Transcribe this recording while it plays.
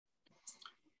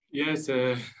Yes,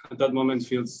 at that moment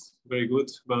feels very good,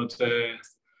 but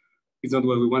it's not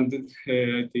what we wanted.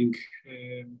 I think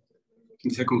in the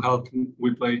second half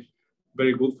we played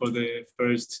very good for the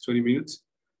first 20 minutes,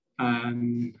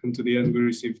 and to the end we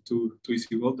received two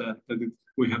easy goals that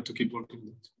we have to keep working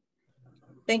with.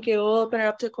 Thank you. We'll open it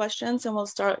up to questions, and we'll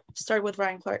start with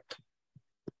Ryan Clark.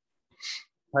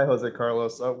 Hi,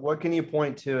 Josecarlos. What can you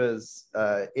point to as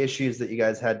issues that you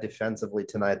guys had defensively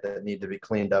tonight that need to be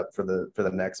cleaned up for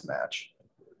the next match?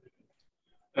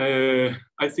 I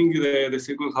think the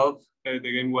second half, the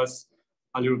game was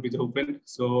a little bit open,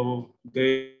 so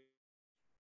we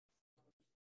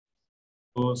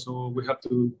have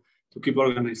to keep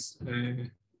organized.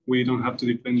 We don't have to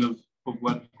depend of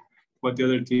what the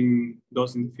other team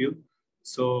does in the field.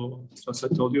 So as I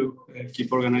told you,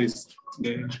 keep organized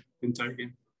the entire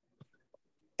game.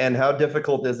 And how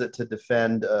difficult is it to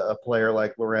defend a player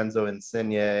like Lorenzo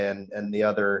Insigne and the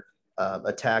other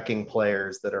attacking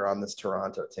players that are on this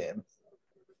Toronto team?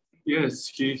 Yes,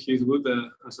 he's good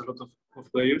as a lot of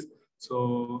players.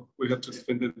 So we have to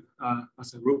defend it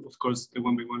as a group. Of course, the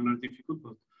 1v1 are difficult,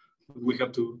 but we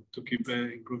have to keep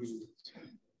improving.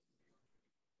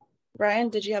 Ryan,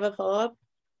 did you have a follow-up?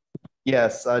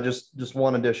 Yes, just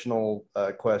one additional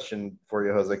question for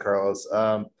you,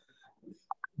 Josecarlos.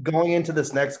 Going into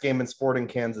this next game in Sporting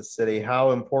Kansas City,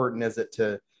 how important is it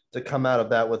to come out of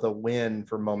that with a win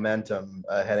for momentum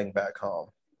heading back home?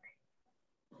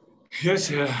 Yes,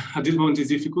 at this moment it's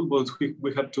difficult, but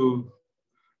we have to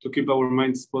keep our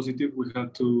minds positive. We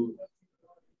have to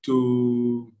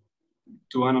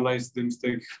analyze the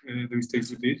mistakes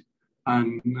we did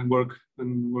and work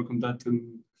on that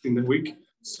in the week,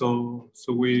 so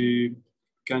we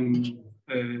can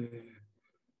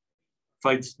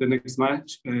fight the next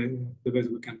match the best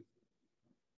we can.